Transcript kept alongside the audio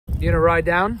You gonna ride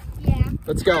down? Yeah.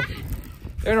 Let's go.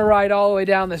 They're gonna ride all the way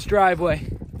down this driveway.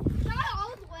 Not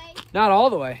all the way. Not all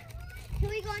the way. Can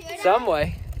we go some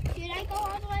way? Should I go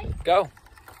all the way? Go.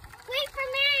 Wait for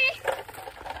me.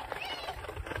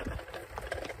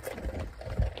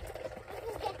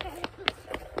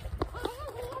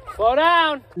 Slow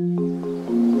down.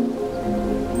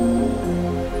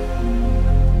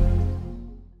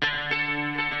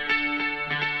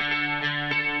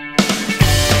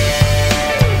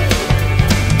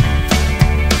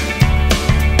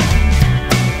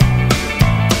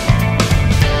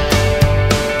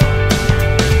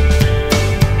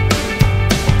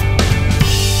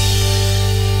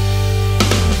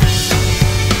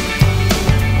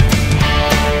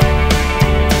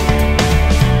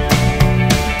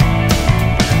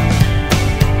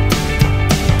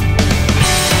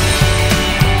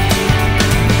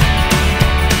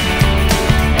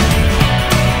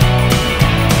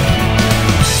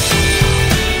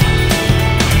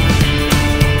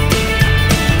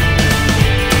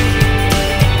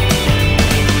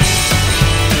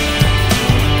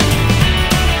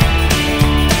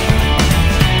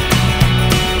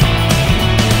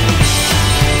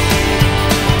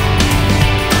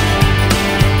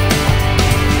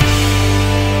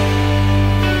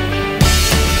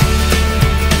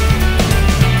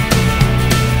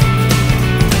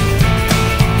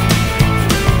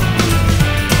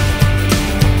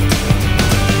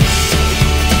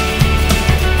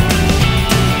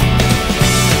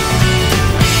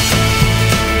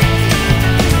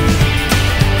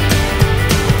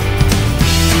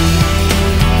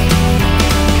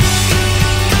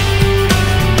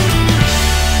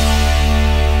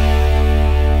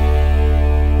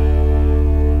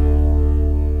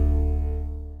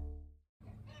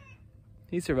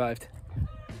 He survived.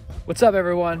 What's up,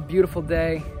 everyone? Beautiful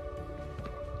day.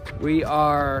 We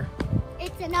are...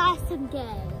 It's an awesome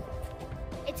day.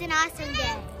 It's an awesome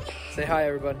day. Say hi,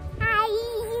 everybody.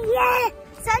 Hi.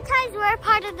 Sometimes we're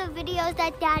part of the videos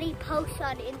that Daddy posts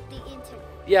on the internet.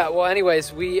 Yeah, well,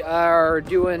 anyways, we are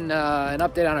doing an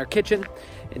update on our kitchen.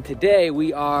 And today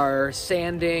we are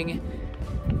sanding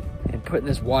and putting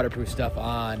this waterproof stuff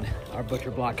on our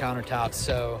butcher block countertops.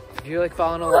 So if you're like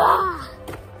following along,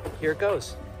 here it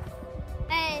goes.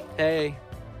 Hey. Hey.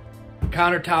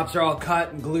 Countertops are all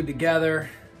cut and glued together.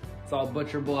 It's all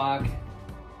butcher block.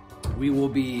 We will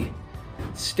be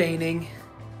staining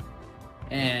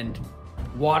and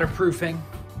waterproofing.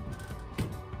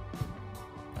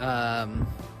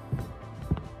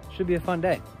 Should be a fun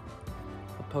day.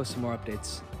 I'll post some more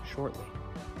updates shortly.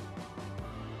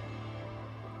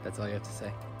 That's all you have to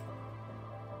say.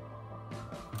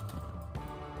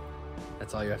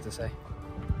 That's all you have to say.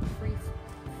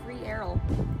 Free Errol.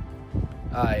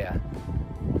 Ah, yeah.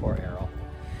 Poor Errol.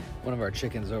 One of our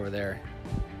chickens over there.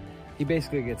 He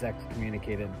basically gets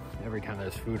excommunicated every time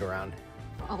there's food around.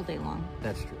 All day long.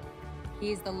 That's true.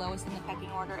 He's the lowest in the pecking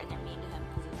order, and they're mean to him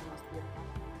because he's the most beautiful.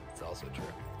 It's also true.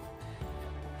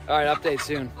 All right, update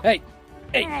soon. Hey,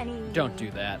 hey, Daddy. don't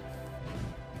do that.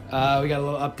 We got a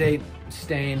little update,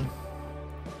 stain.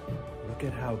 Look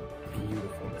at how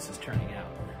beautiful this is turning out.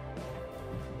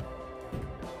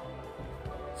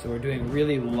 So we're doing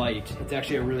really light. It's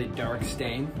actually a really dark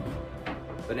stain,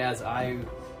 but as I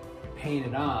paint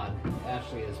it on,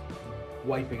 Ashley is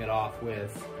wiping it off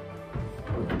with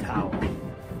a towel.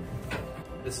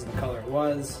 This is the color it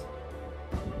was.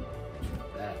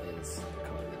 That is the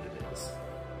color that it is.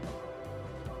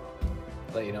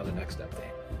 Let you know the next update.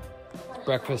 It's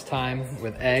breakfast time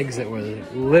with eggs that were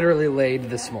literally laid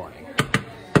this morning.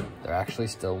 They're actually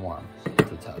still warm to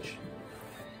the touch.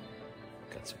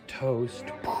 Got some toast.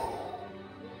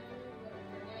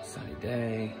 Sunny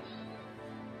day.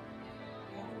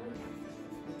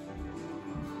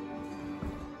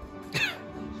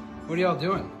 What are y'all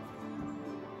doing?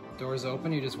 Doors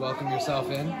open, you just welcome yourself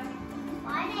in?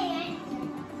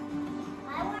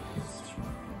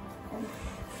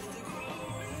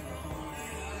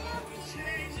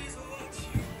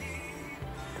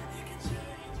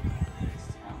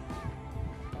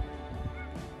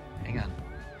 Hang on.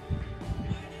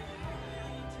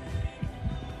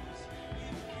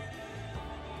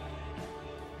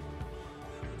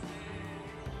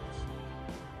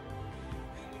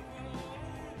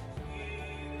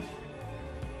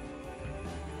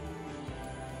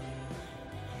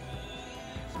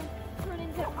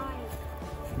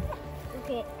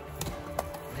 Okay.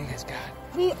 What do you guys got?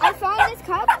 I found this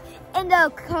cup, and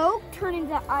the Coke turned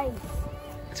into ice.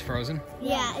 It's frozen?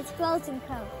 Yeah, it's frozen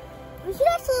Coke. We should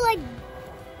actually like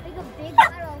make a big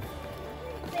bottle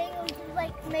thing and just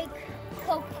like make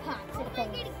Coke pops. I'm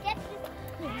gonna get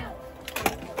this out.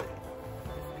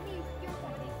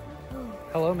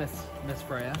 Hello, Miss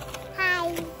Freya.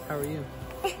 Hi. How are you?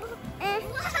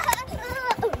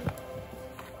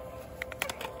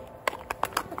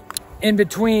 In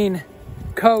between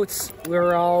coats,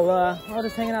 we're all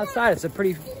just hanging outside. It's a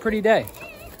pretty day.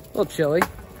 A little chilly,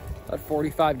 about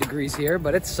 45 degrees here,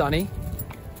 but it's sunny.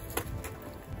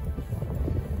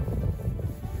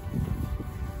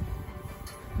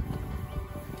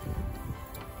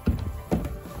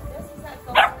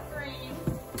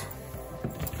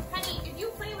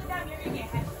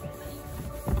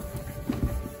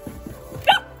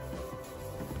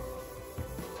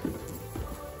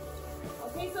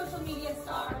 Social media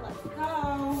star, let's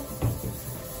go.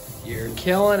 You're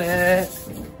killing it.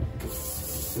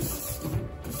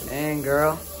 Dang,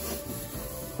 girl.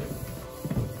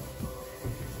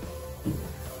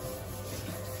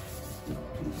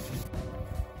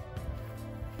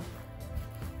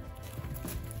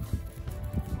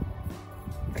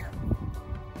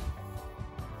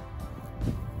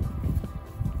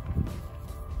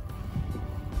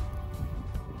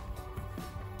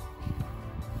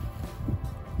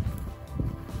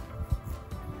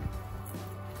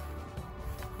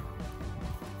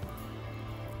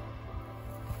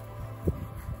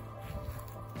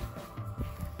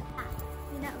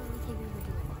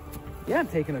 Yeah, I'm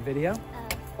taking a video.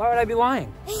 Why would I be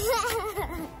lying? All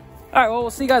right, well, we'll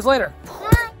see you guys later.